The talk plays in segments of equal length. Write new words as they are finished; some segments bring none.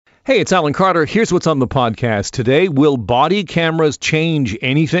Hey, it's Alan Carter. Here's what's on the podcast today. Will body cameras change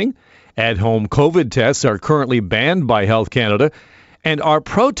anything? At-home COVID tests are currently banned by Health Canada. And are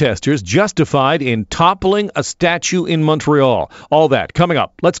protesters justified in toppling a statue in Montreal? All that coming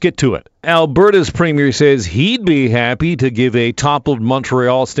up. Let's get to it. Alberta's premier says he'd be happy to give a toppled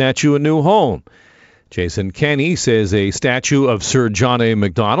Montreal statue a new home. Jason Kenney says a statue of Sir John A.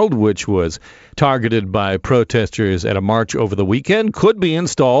 MacDonald, which was targeted by protesters at a march over the weekend, could be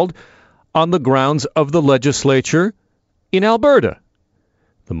installed on the grounds of the legislature in Alberta.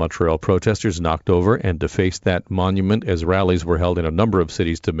 The Montreal protesters knocked over and defaced that monument as rallies were held in a number of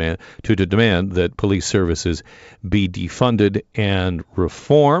cities to demand that police services be defunded and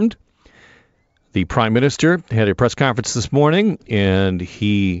reformed. The Prime Minister had a press conference this morning, and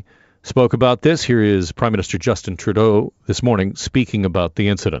he spoke about this. Here is Prime Minister Justin Trudeau this morning speaking about the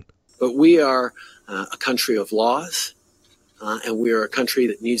incident. But we are a country of laws, and we are a country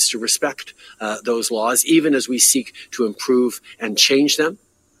that needs to respect those laws, even as we seek to improve and change them.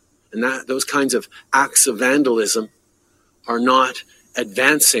 And those kinds of acts of vandalism are not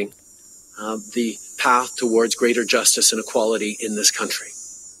advancing the path towards greater justice and equality in this country.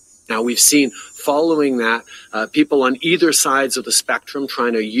 Now, we've seen following that people on either sides of the spectrum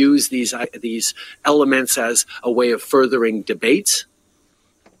trying to use these elements as a way of furthering debates.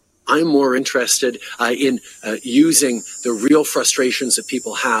 I'm more interested in using the real frustrations that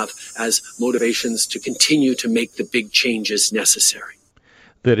people have as motivations to continue to make the big changes necessary.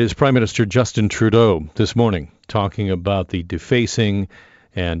 That is Prime Minister Justin Trudeau this morning talking about the defacing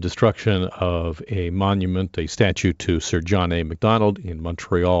and destruction of a monument, a statue to Sir John A. MacDonald in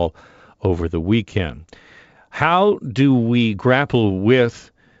Montreal over the weekend. How do we grapple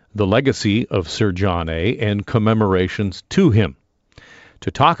with the legacy of Sir John A. and commemorations to him?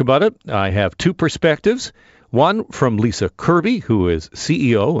 To talk about it, I have two perspectives. One from Lisa Kirbie, who is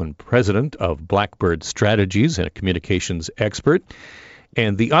CEO and president of Blackbird Strategies and a communications expert.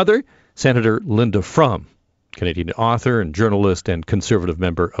 And the other, Senator Linda Frum, Canadian author and journalist and Conservative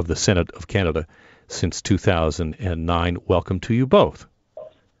member of the Senate of Canada since 2009. Welcome to you both.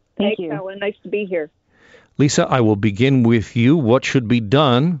 Thank you, Alan. Nice to be here. Lisa, I will begin with you. What should be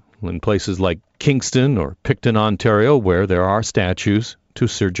done in places like Kingston or Picton, Ontario, where there are statues to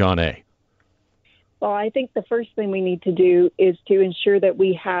Sir John A.? Well, I think the first thing we need to do is to ensure that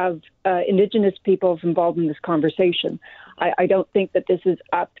we have Indigenous peoples involved in this conversation. I don't think that this is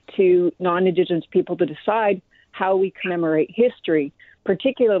up to non-Indigenous people to decide how we commemorate history,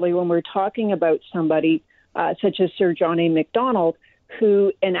 particularly when we're talking about somebody such as Sir John A. MacDonald,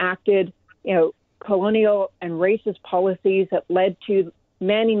 who enacted, colonial and racist policies that led to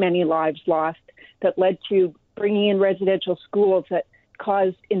many, many lives lost, that led to bringing in residential schools that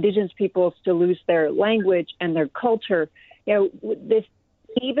caused Indigenous peoples to lose their language and their culture. This,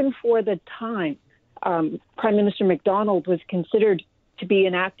 even for the time, Prime Minister MacDonald was considered to be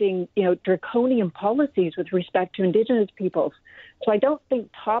enacting, draconian policies with respect to Indigenous peoples. So I don't think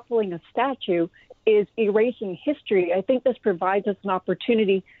toppling a statue is erasing history. I think this provides us an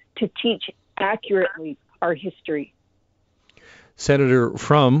opportunity to teach accurately our history. Senator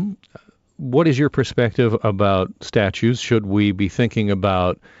Frum, what is your perspective about statues? Should we be thinking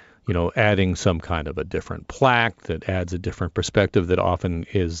about, adding some kind of a different plaque that adds a different perspective that often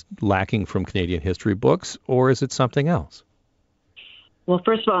is lacking from Canadian history books, or is it something else? Well,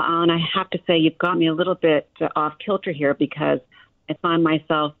 first of all, Alan, I have to say you've got me a little bit off kilter here because I find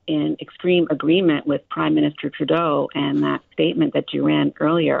myself in extreme agreement with Prime Minister Trudeau and that statement that you ran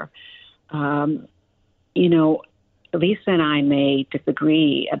earlier. Lisa and I may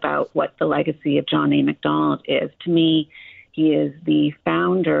disagree about what the legacy of John A. MacDonald is. To me, he is the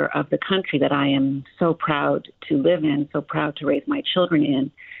founder of the country that I am so proud to live in, so proud to raise my children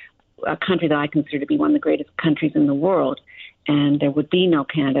in, a country that I consider to be one of the greatest countries in the world. And there would be no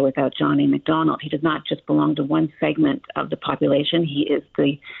Canada without John A. MacDonald. He does not just belong to one segment of the population. He is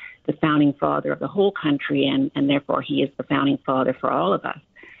the founding father of the whole country, and therefore he is the founding father for all of us.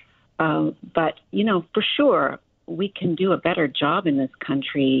 But, for sure, we can do a better job in this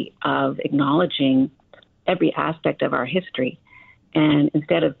country of acknowledging every aspect of our history. And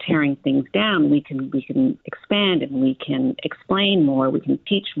instead of tearing things down, we can expand and we can explain more, we can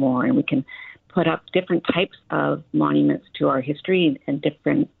teach more, and we can put up different types of monuments to our history and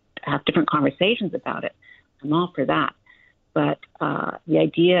have different conversations about it. I'm all for that. But the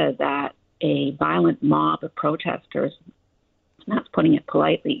idea that a violent mob of protesters, that's putting it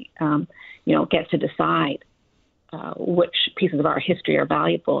politely, gets to decide which pieces of our history are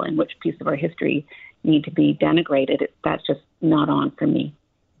valuable and which pieces of our history need to be denigrated, that's just not on for me.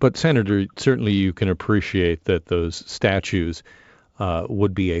 But, Senator, certainly you can appreciate that those statues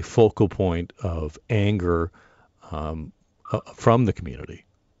would be a focal point of anger from the community.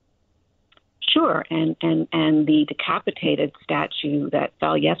 Sure, and the decapitated statue that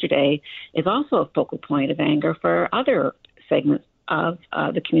fell yesterday is also a focal point of anger for other segments of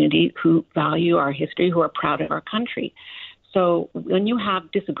the community who value our history, who are proud of our country. So when you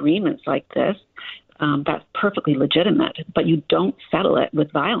have disagreements like this, that's perfectly legitimate, but you don't settle it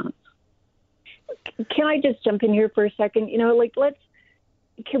with violence. Can I just jump in here for a second?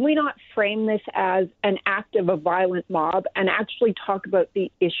 Can we not frame this as an act of a violent mob and actually talk about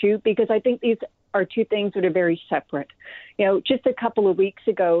the issue? Because I think these are two things that are very separate. Just a couple of weeks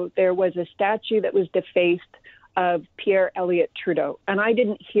ago, there was a statue that was defaced of Pierre Elliott Trudeau, and I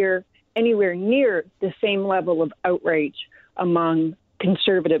didn't hear anywhere near the same level of outrage among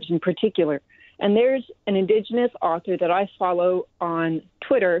conservatives in particular. And there's an Indigenous author that I follow on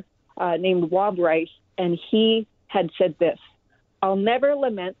Twitter named Wob Rice, and he had said this: "I'll never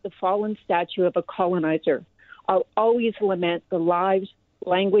lament the fallen statue of a colonizer. I'll always lament the lives,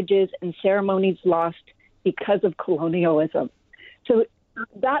 languages, and ceremonies lost because of colonialism." So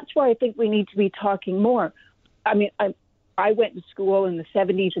that's why I think we need to be talking more. I mean, I went to school in the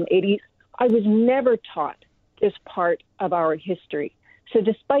 70s and 80s. I was never taught this part of our history. So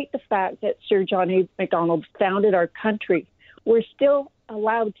despite the fact that Sir John A. Macdonald founded our country, we're still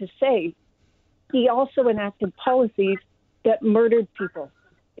allowed to say he also enacted policies that murdered people.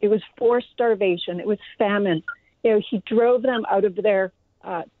 It was forced starvation. It was famine. He drove them out of their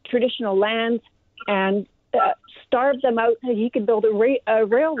traditional lands and starved them out so he could build a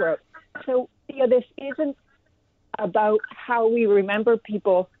railroad. So this isn't about how we remember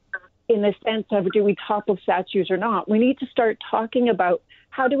people in the sense of do we topple statues or not. We need to start talking about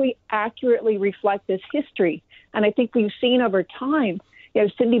how do we accurately reflect this history. And I think we've seen over time,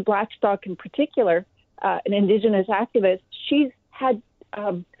 Cindy Blackstock in particular, an Indigenous activist, she's had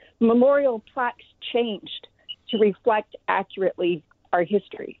memorial plaques changed to reflect accurately our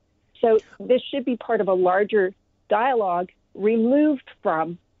history. So this should be part of a larger dialogue removed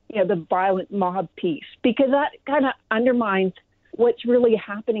from the violent mob piece, because that kind of undermines what's really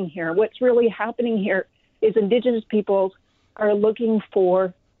happening here. What's really happening here is Indigenous peoples are looking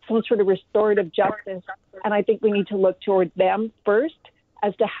for some sort of restorative justice, and I think we need to look toward them first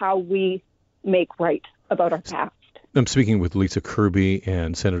as to how we make right about our past. I'm speaking with Lisa Kirbie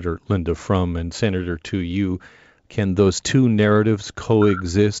and Senator Linda Frum. And Senator, to you, can those two narratives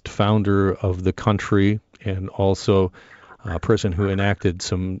coexist? Founder of the country and also a person who enacted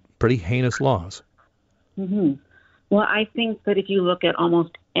some pretty heinous laws. Mm-hmm. Well, I think that if you look at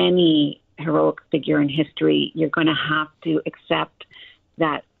almost any heroic figure in history, you're going to have to accept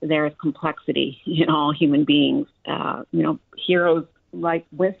that there is complexity in all human beings. Heroes like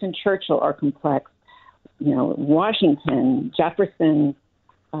Winston Churchill are complex. Washington, Jefferson,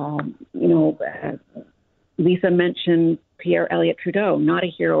 Lisa mentioned Pierre Elliott Trudeau, not a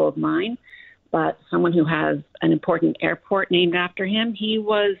hero of mine, but someone who has an important airport named after him. He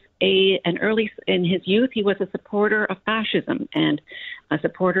was in his youth, he was a supporter of fascism and a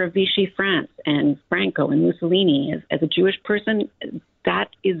supporter of Vichy France and Franco and Mussolini. As a Jewish person, that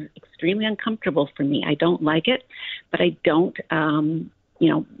is extremely uncomfortable for me. I don't like it, but I don't. I'm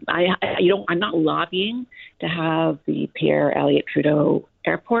not lobbying to have the Pierre Elliott Trudeau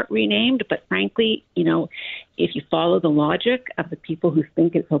airport renamed, but frankly, if you follow the logic of the people who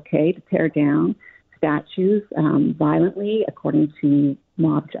think it's okay to tear down statues violently, according to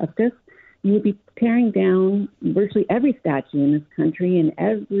mob justice, you would be tearing down virtually every statue in this country and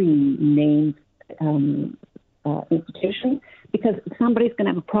every named institution, because somebody's going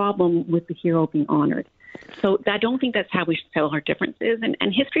to have a problem with the hero being honored. So I don't think that's how we should settle our differences.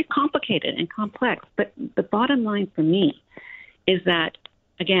 And history is complicated and complex. But the bottom line for me is that,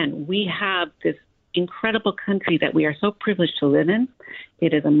 again, we have this incredible country that we are so privileged to live in.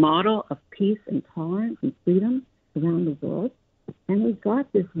 It is a model of peace and tolerance and freedom around the world. And we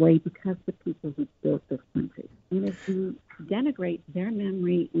got this way because the people who built this country. And if we denigrate their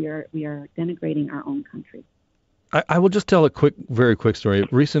memory, we are denigrating our own country. I will just tell a very quick story.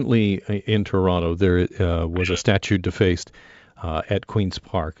 Recently in Toronto, there was a statue defaced at Queen's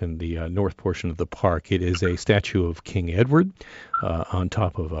Park in the north portion of the park. It is a statue of King Edward on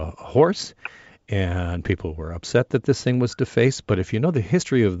top of a horse, and people were upset that this thing was defaced. But if you know the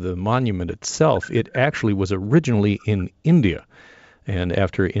history of the monument itself, it actually was originally in India. And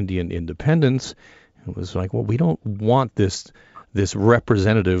after Indian independence, it was like, well, we don't want this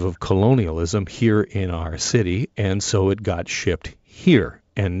representative of colonialism here in our city, and so it got shipped here,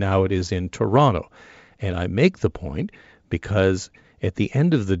 and now it is in Toronto. And I make the point because at the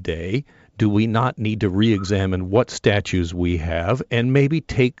end of the day, do we not need to re-examine what statues we have and maybe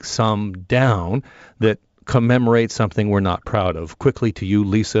take some down that commemorate something we're not proud of? Quickly to you,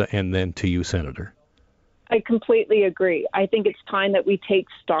 Lisa, and then to you, Senator. I completely agree. I think it's time that we take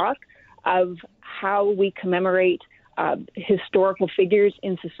stock of how we commemorate historical figures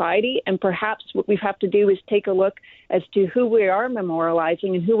in society. And perhaps what we have to do is take a look as to who we are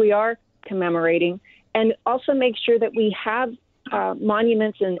memorializing and who we are commemorating, and also make sure that we have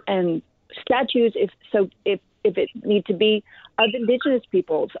monuments and statues, if it need to be, of Indigenous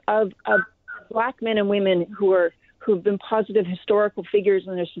peoples, of Black men and women who've been positive historical figures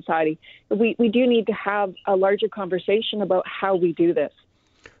in their society. We do need to have a larger conversation about how we do this.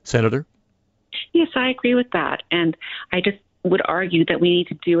 Senator? Yes, I agree with that. And I just would argue that we need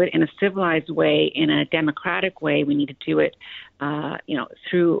to do it in a civilized way, in a democratic way. We need to do it,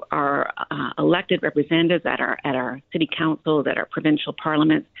 through our elected representatives at our city councils, at our provincial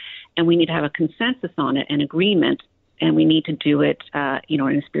parliaments, and we need to have a consensus on it, an agreement. And we need to do it, in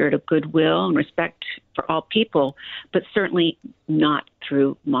a spirit of goodwill and respect for all people, but certainly not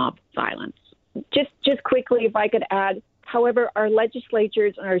through mob violence. Just quickly, if I could add, however, our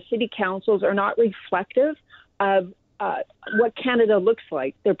legislatures and our city councils are not reflective of what Canada looks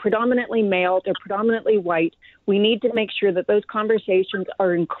like. They're predominantly male. They're predominantly white. We need to make sure that those conversations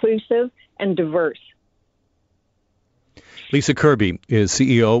are inclusive and diverse. Lisa Kirbie is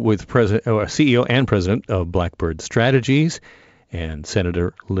CEO and President of Blackbird Strategies, and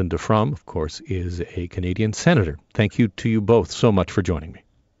Senator Linda Frum, of course, is a Canadian senator. Thank you to you both so much for joining me.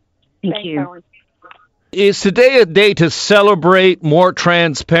 Thank you. Alan. Is today a day to celebrate more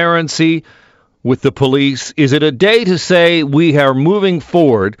transparency with the police? Is it a day to say we are moving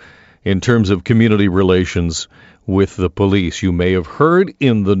forward in terms of community relations with the police? You may have heard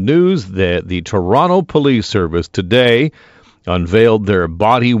in the news that the Toronto Police Service today unveiled their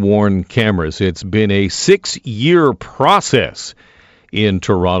body-worn cameras. It's been a 6-year process in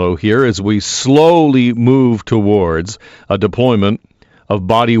Toronto here as we slowly move towards a deployment of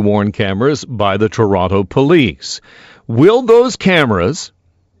body-worn cameras by the Toronto Police. Will those cameras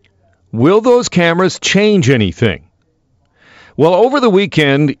change anything? Well, over the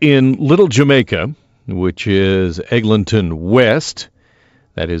weekend in Little Jamaica, which is Eglinton West,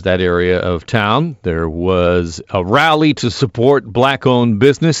 that is that area of town, there was a rally to support Black-owned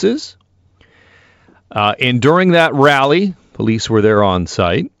businesses. And during that rally, police were there on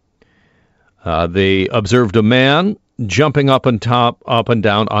site. They observed a man jumping up and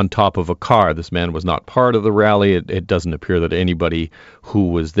down on top of a car. This man was not part of the rally. It doesn't appear that anybody who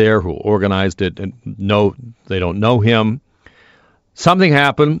was there, who organized it, they don't know him. Something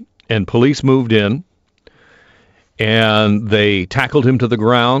happened, and police moved in, and they tackled him to the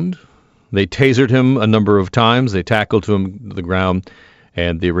ground. They tasered him a number of times. They tackled him to the ground,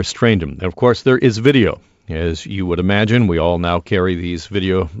 and they restrained him. And of course, there is video. As you would imagine, we all now carry these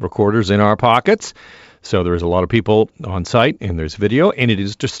video recorders in our pockets. So there's a lot of people on site, and there's video, and it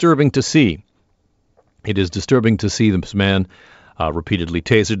is disturbing to see. It is disturbing to see this man repeatedly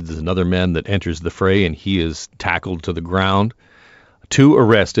tasered. There's another man that enters the fray, and he is tackled to the ground. 2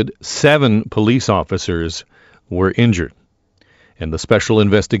 arrested, 7 police officers were injured. And the Special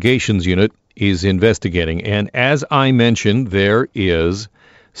Investigations Unit is investigating. And as I mentioned, there is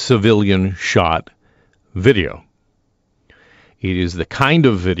civilian shot video. It is the kind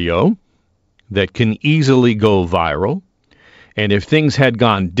of video that can easily go viral. And if things had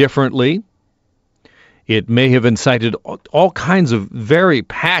gone differently, it may have incited all kinds of very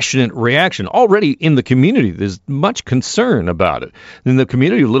passionate reaction. Already in the community, there's much concern about it. In the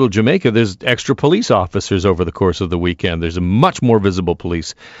community of Little Jamaica, there's extra police officers over the course of the weekend. There's a much more visible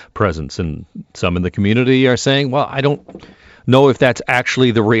police presence. And some in the community are saying, well, I don't know if that's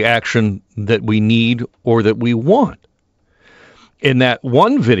actually the reaction that we need or that we want. In that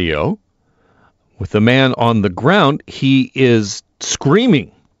one video, with the man on the ground, he is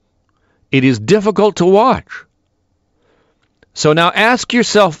screaming. It is difficult to watch. So now ask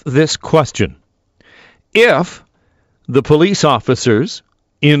yourself this question. If the police officers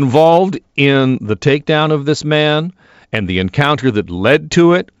involved in the takedown of this man and the encounter that led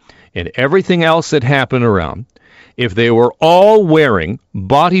to it and everything else that happened around, if they were all wearing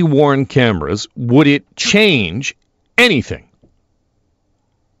body-worn cameras, would it change anything?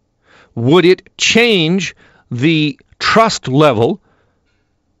 Would it change the trust level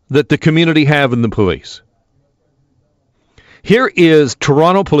that the community have in the police? Here is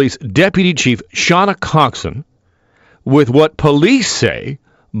Toronto Police Deputy Chief Shauna Coxon with what police say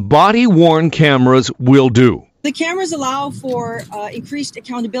body-worn cameras will do. The cameras allow for increased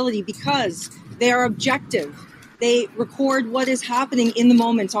accountability because they are objective. They record what is happening in the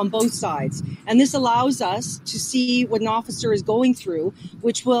moment on both sides. And this allows us to see what an officer is going through,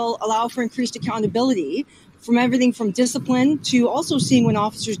 which will allow for increased accountability from everything from discipline to also seeing when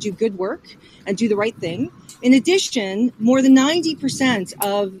officers do good work and do the right thing. In addition, more than 90%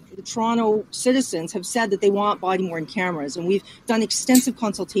 of the Toronto citizens have said that they want body-worn cameras, and we've done extensive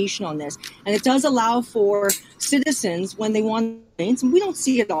consultation on this. And it does allow for citizens, when they want, and we don't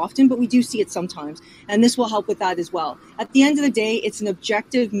see it often, but we do see it sometimes, and this will help with that as well. At the end of the day, it's an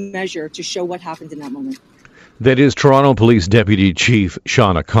objective measure to show what happened in that moment. That is Toronto Police Deputy Chief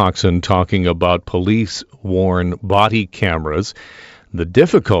Shauna Coxon talking about police-worn body cameras. The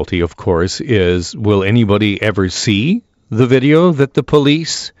difficulty, of course, is will anybody ever see the video that the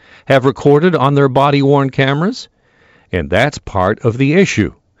police have recorded on their body-worn cameras? And that's part of the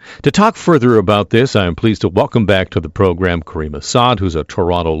issue. To talk further about this, I am pleased to welcome back to the program Caryma Sa'd, who's a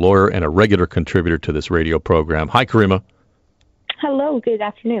Toronto lawyer and a regular contributor to this radio program. Hi, Caryma. Hello, good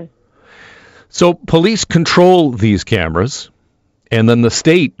afternoon. So police control these cameras, and then the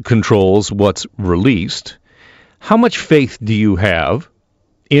state controls what's released. How much faith do you have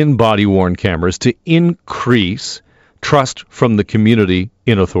in body-worn cameras to increase trust from the community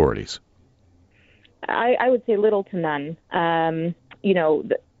in authorities? I would say little to none.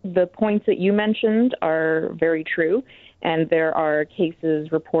 The points that you mentioned are very true, and there are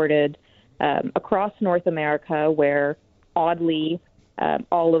cases reported across North America where, oddly,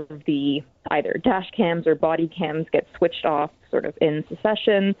 all of the either dash cams or body cams get switched off sort of in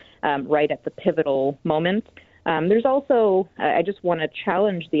succession right at the pivotal moment. There's also, I just want to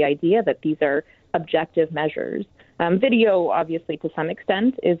challenge the idea that these are objective measures. Video, obviously, to some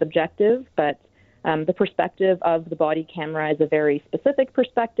extent is objective, but the perspective of the body camera is a very specific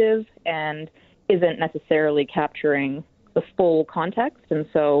perspective and isn't necessarily capturing the full context. And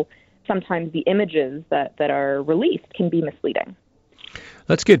so sometimes the images that are released can be misleading.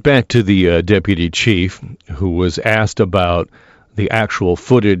 Let's get back to the deputy chief who was asked about the actual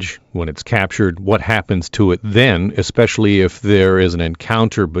footage when it's captured, what happens to it then, especially if there is an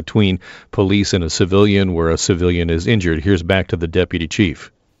encounter between police and a civilian where a civilian is injured. Here's back to the deputy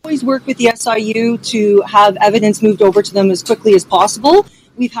chief. Always work with the SIU to have evidence moved over to them as quickly as possible.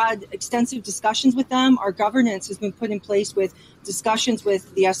 We've had extensive discussions with them. Our governance has been put in place with discussions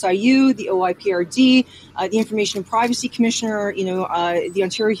with the SIU, the OIPRD, the Information and Privacy Commissioner, the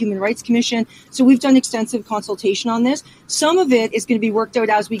Ontario Human Rights Commission. So we've done extensive consultation on this. Some of it is going to be worked out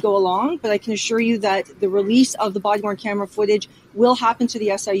as we go along, but I can assure you that the release of the body-worn camera footage will happen to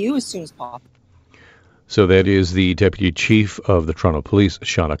the SIU as soon as possible. So that is the Deputy Chief of the Toronto Police,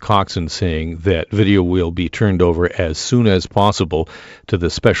 Shauna Coxon, saying that video will be turned over as soon as possible to the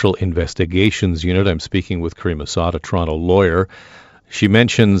Special Investigations Unit. I'm speaking with Caryma Sa'd, a Toronto lawyer. She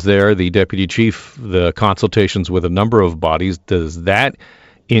mentions there, the Deputy Chief, the consultations with a number of bodies. Does that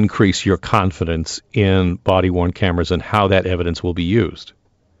increase your confidence in body-worn cameras and how that evidence will be used?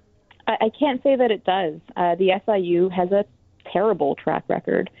 I can't say that it does. The SIU has a terrible track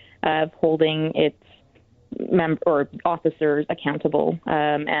record of holding its officers accountable.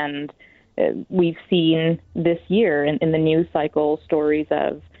 And we've seen this year in the news cycle stories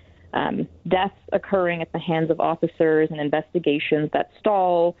of deaths occurring at the hands of officers and investigations that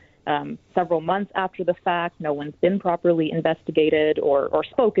stall several months after the fact. No one's been properly investigated or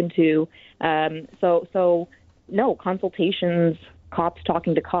spoken to. So no, consultations, cops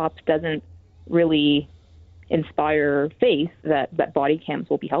talking to cops doesn't really inspire faith that body cams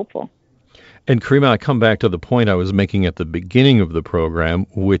will be helpful. And Caryma, I come back to the point I was making at the beginning of the program,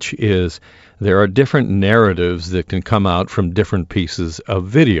 which is there are different narratives that can come out from different pieces of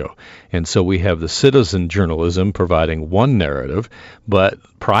video. And so we have the citizen journalism providing one narrative, but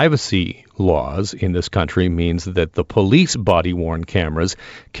privacy laws in this country means that the police body-worn cameras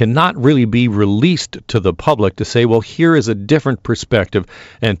cannot really be released to the public to say, well, here is a different perspective,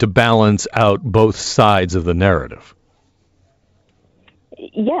 and to balance out both sides of the narrative.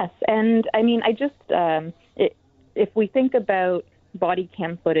 Yes, and I mean, if we think about body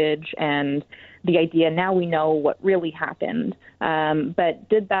cam footage and the idea now we know what really happened, but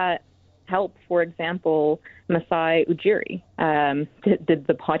did that help, for example, Masai Ujiri? Did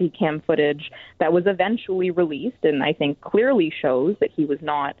the body cam footage that was eventually released and I think clearly shows that he was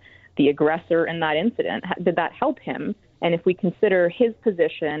not the aggressor in that incident, did that help him? And if we consider his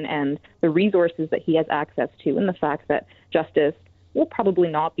position and the resources that he has access to and the fact that justice will probably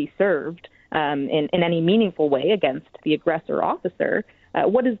not be served in any meaningful way against the aggressor officer,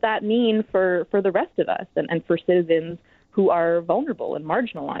 what does that mean for the rest of us and for citizens who are vulnerable and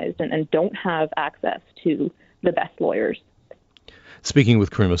marginalized and don't have access to the best lawyers? Speaking with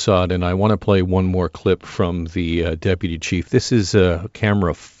Caryma Sa'd, and I want to play one more clip from the deputy chief. This is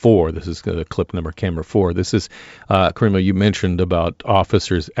camera 4. This is clip number camera 4. This is, Caryma, you mentioned about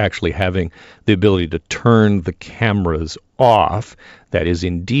officers actually having the ability to turn the cameras off. That is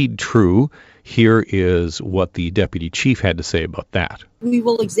indeed true. Here is what the deputy chief had to say about that. We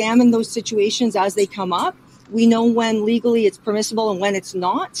will examine those situations as they come up. We know when legally it's permissible and when it's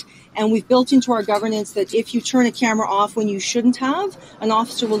not. And we've built into our governance that if you turn a camera off when you shouldn't have, an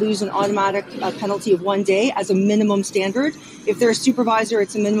officer will lose an automatic penalty of 1 day as a minimum standard. If they're a supervisor,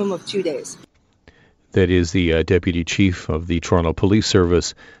 it's a minimum of 2 days. That is the deputy chief of the Toronto Police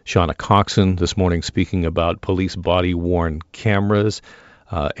Service, Shauna Coxon, this morning speaking about police body-worn cameras.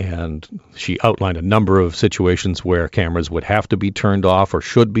 And she outlined a number of situations where cameras would have to be turned off or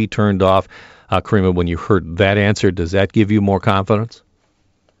should be turned off. Caryma, when you heard that answer, does that give you more confidence?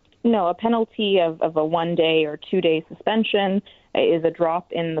 No, a penalty of a 1 day or 2 day suspension is a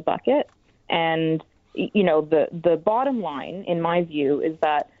drop in the bucket. And, you know, the bottom line, in my view, is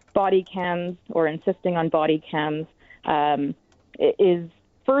that body cams or insisting on body cams is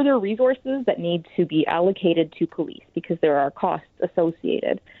further resources that need to be allocated to police because there are costs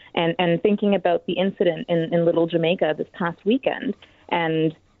associated. And thinking about the incident in Little Jamaica this past weekend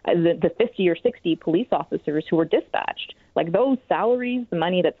and the 50 or 60 police officers who were dispatched, like those salaries, the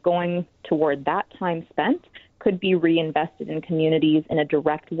money that's going toward that time spent could be reinvested in communities in a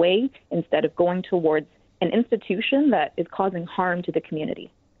direct way instead of going towards an institution that is causing harm to the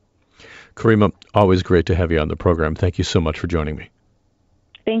community. Caryma, always great to have you on the program. Thank you so much for joining me.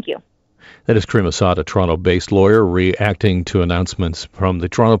 Thank you. That is Caryma Sa'd, a Toronto-based lawyer, reacting to announcements from the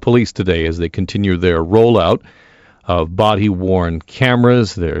Toronto Police today as they continue their rollout of body-worn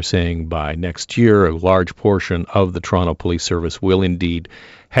cameras. They're saying by next year, a large portion of the Toronto Police Service will indeed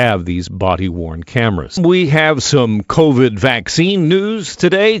have these body-worn cameras. We have some COVID vaccine news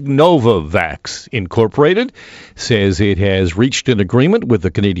today. Novavax Incorporated says it has reached an agreement with the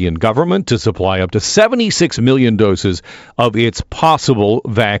Canadian government to supply up to 76 million doses of its possible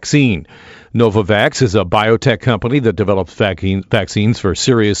vaccine. Novavax is a biotech company that develops vaccines for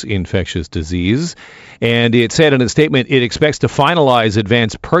serious infectious disease. And it said in a statement it expects to finalize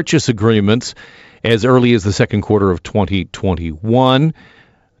advanced purchase agreements as early as the second quarter of 2021.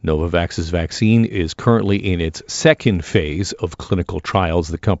 Novavax's vaccine is currently in its second phase of clinical trials.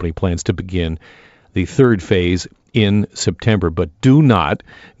 The company plans to begin the third phase in September, but do not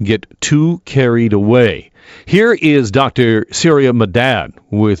get too carried away. Here is Dr. Caryma Sa'd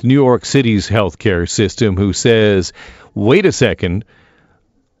with New York City's healthcare system who says, wait a second,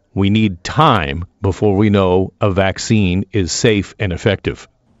 we need time before we know a vaccine is safe and effective.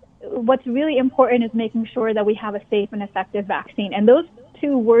 What's really important is making sure that we have a safe and effective vaccine. And those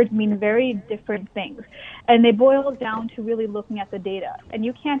two words mean very different things. And they boil down to really looking at the data. And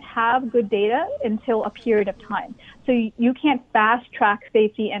you can't have good data until a period of time. So you can't fast track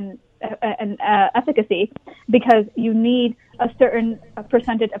safety and efficacy because you need a certain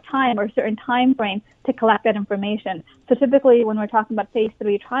percentage of time or a certain time frame to collect that information. So typically when we're talking about phase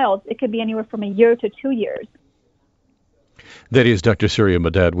 3 trials, it could be anywhere from a year to 2 years. That is Dr.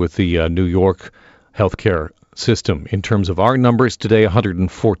 Caryma Sa'd with the New York healthcare system. In terms of our numbers today,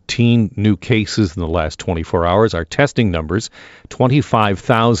 114 new cases in the last 24 hours. Our testing numbers,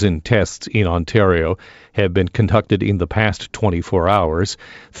 25,000 tests in Ontario have been conducted in the past 24 hours.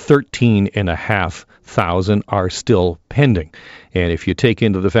 13,500 are still pending. And if you take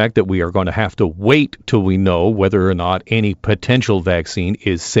into the fact that we are going to have to wait till we know whether or not any potential vaccine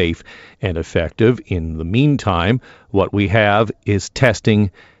is safe and effective, in the meantime, what we have is testing.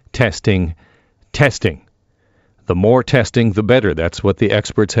 The more testing, the better. That's what the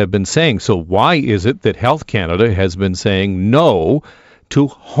experts have been saying. So why is it that Health Canada has been saying no to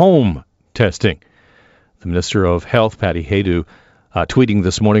home testing? The Minister of Health, Patty Haydu, tweeting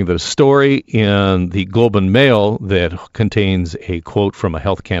this morning that a story in the Globe and Mail that contains a quote from a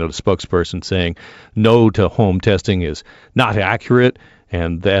Health Canada spokesperson saying no to home testing is not accurate,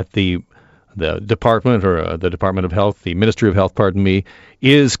 and that the Department of Health, the Ministry of Health,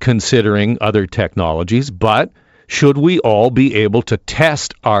 is considering other technologies. But should we all be able to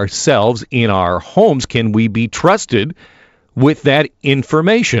test ourselves in our homes? Can we be trusted with that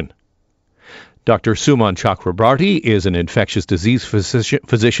information? Dr. Sumon Chakrabarty is an infectious disease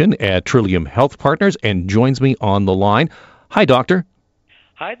physician at Trillium Health Partners and joins me on the line. Hi, Doctor.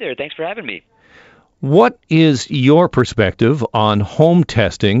 Hi there. Thanks for having me. What is your perspective on home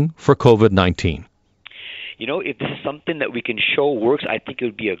testing for COVID-19? if this is something that we can show works, I think it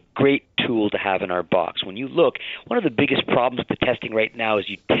would be a great tool to have in our box. When you look, one of the biggest problems with the testing right now is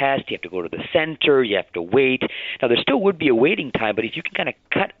you test, you have to go to the center, you have to wait. Now, there still would be a waiting time, but if you can kind of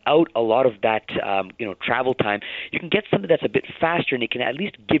cut out a lot of that, travel time, you can get something that's a bit faster, and it can at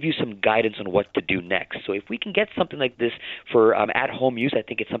least give you some guidance on what to do next. So if we can get something like this for at-home use, I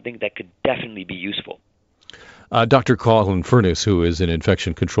think it's something that could definitely be useful. Dr. Colin Furness, who is an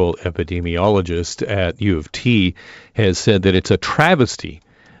infection control epidemiologist at U of T, has said that it's a travesty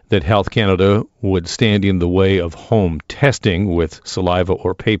that Health Canada would stand in the way of home testing with saliva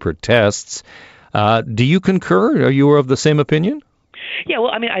or paper tests. Do you concur? Are you of the same opinion? Yeah,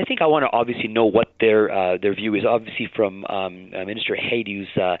 well, I think I want to obviously know what their view is. Obviously, from Minister Haydew's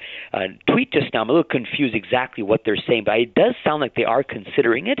tweet just now, I'm a little confused exactly what they're saying, but it does sound like they are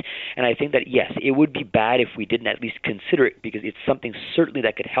considering it. And I think that, yes, it would be bad if we didn't at least consider it, because it's something certainly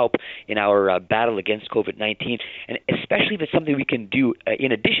that could help in our battle against COVID-19, and especially if it's something we can do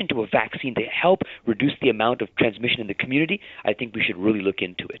in addition to a vaccine to help reduce the amount of transmission in the community. I think we should really look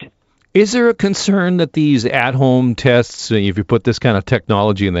into it. Is there a concern that these at-home tests, if you put this kind of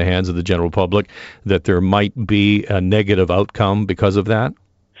technology in the hands of the general public, that there might be a negative outcome because of that?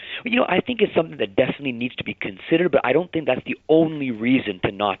 I think it's something that definitely needs to be considered, but I don't think that's the only reason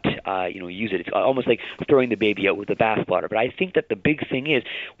to not, use it. It's almost like throwing the baby out with the bathwater. But I think that the big thing is,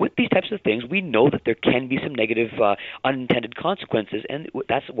 with these types of things, we know that there can be some negative unintended consequences, and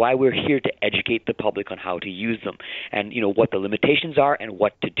that's why we're here to educate the public on how to use them and, what the limitations are and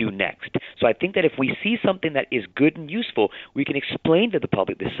what to do next. So I think that if we see something that is good and useful, we can explain to the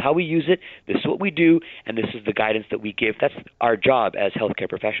public, this is how we use it, this is what we do, and this is the guidance that we give. That's our job as healthcare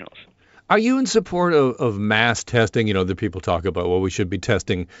professionals. Are you in support of mass testing? The people talk about, well, we should be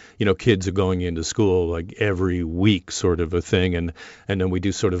testing, kids are going into school like every week sort of a thing. And then we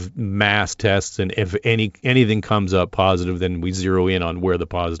do sort of mass tests. And if anything comes up positive, then we zero in on where the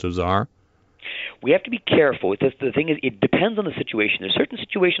positives are. We have to be careful. The thing is, it depends on the situation. There's certain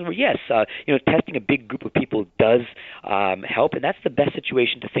situations where, yes, testing a big group of people does help, and that's the best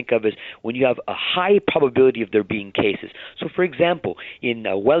situation to think of is when you have a high probability of there being cases. So, for example, in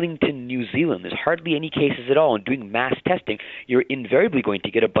Wellington, New Zealand, there's hardly any cases at all, and doing mass testing, you're invariably going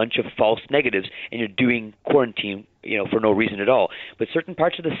to get a bunch of false negatives, and you're doing quarantine for no reason at all. But certain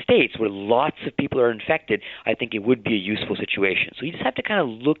parts of the states where lots of people are infected, I think it would be a useful situation. So you just have to kind of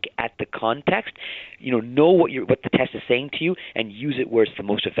look at the context, know what the test is saying to you, and use it where it's the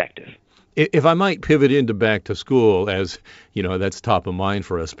most effective. If I might pivot into back to school, as that's top of mind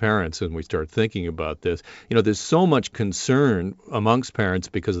for us parents, and we start thinking about this. There's so much concern amongst parents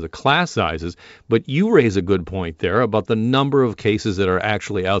because of the class sizes, but you raise a good point there about the number of cases that are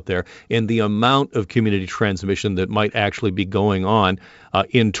actually out there and the amount of community transmission that might actually be going on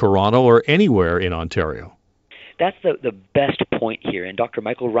in Toronto or anywhere in Ontario. That's the best point here. And Dr.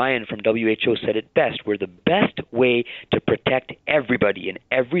 Michael Ryan from WHO said it best, where the best way to protect everybody in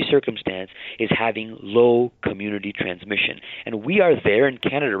every circumstance is having low community transmission. And we are there in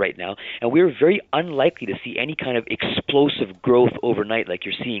Canada right now, and we're very unlikely to see any kind of explosive growth overnight like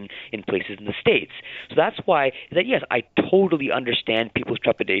you're seeing in places in the States. So that's why, yes, I totally understand people's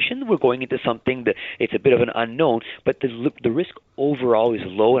trepidation. We're going into something that it's a bit of an unknown, but the risk overall is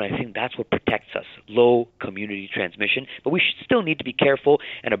low, and I think that's what protects us, low community transmission. But we still need to be careful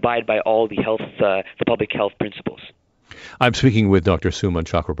and abide by all the public health principles. I'm speaking with Dr. Sumon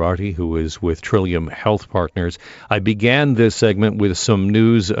Chakrabarty, who is with Trillium Health Partners. I began this segment with some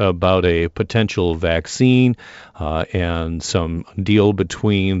news about a potential vaccine and some deal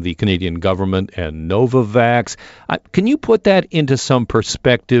between the Canadian government and Novavax. Can you put that into some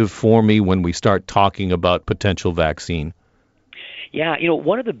perspective for me when we start talking about potential vaccine? Yeah,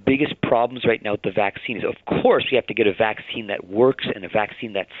 one of the biggest problems right now with the vaccine is, of course, we have to get a vaccine that works and a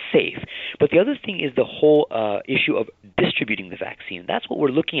vaccine that's safe. But the other thing is the whole issue of distributing the vaccine. That's what we're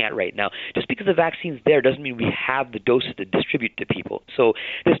looking at right now. Just because the vaccine's there doesn't mean we have the doses to distribute to people. So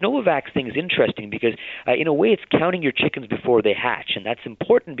this Novavax thing is interesting because, in a way, it's counting your chickens before they hatch. And that's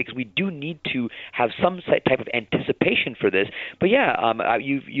important because we do need to have some type of anticipation for this. But yeah,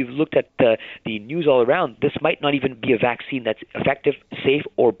 you've looked at the news all around. This might not even be a vaccine that's effective, safe,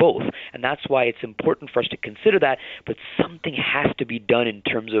 or both. And that's why it's important for us to consider that. But something has to be done in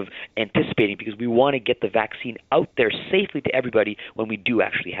terms of anticipating, because we want to get the vaccine out there safely to everybody when we do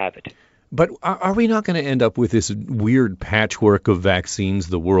actually have it. But are we not going to end up with this weird patchwork of vaccines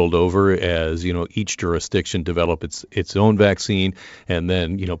the world over as, each jurisdiction develops its own vaccine and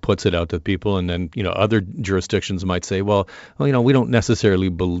then, puts it out to people, and then, other jurisdictions might say, well, we don't necessarily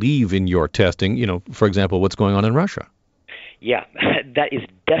believe in your testing, for example, what's going on in Russia? Yeah, that is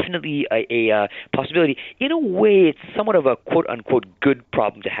definitely a possibility. In a way, it's somewhat of a quote-unquote good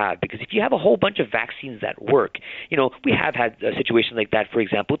problem to have, because if you have a whole bunch of vaccines that work, we have had a situation like that, for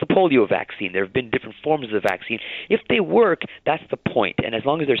example, with the polio vaccine. There have been different forms of the vaccine. If they work, that's the point, and as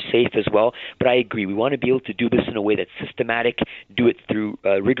long as they're safe as well. But I agree, we want to be able to do this in a way that's systematic, do it through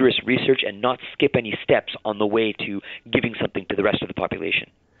rigorous research, and not skip any steps on the way to giving something to the rest of the population.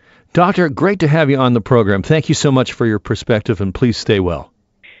 Doctor, great to have you on the program. Thank you so much for your perspective, and please stay well.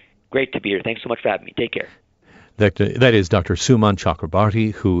 Great to be here. Thanks so much for having me. Take care. That is Dr. Sumon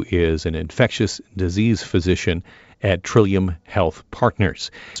Chakrabarty, who is an infectious disease physician at Trillium Health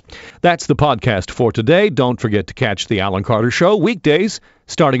Partners. That's the podcast for today. Don't forget to catch the Alan Carter Show weekdays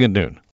starting at noon.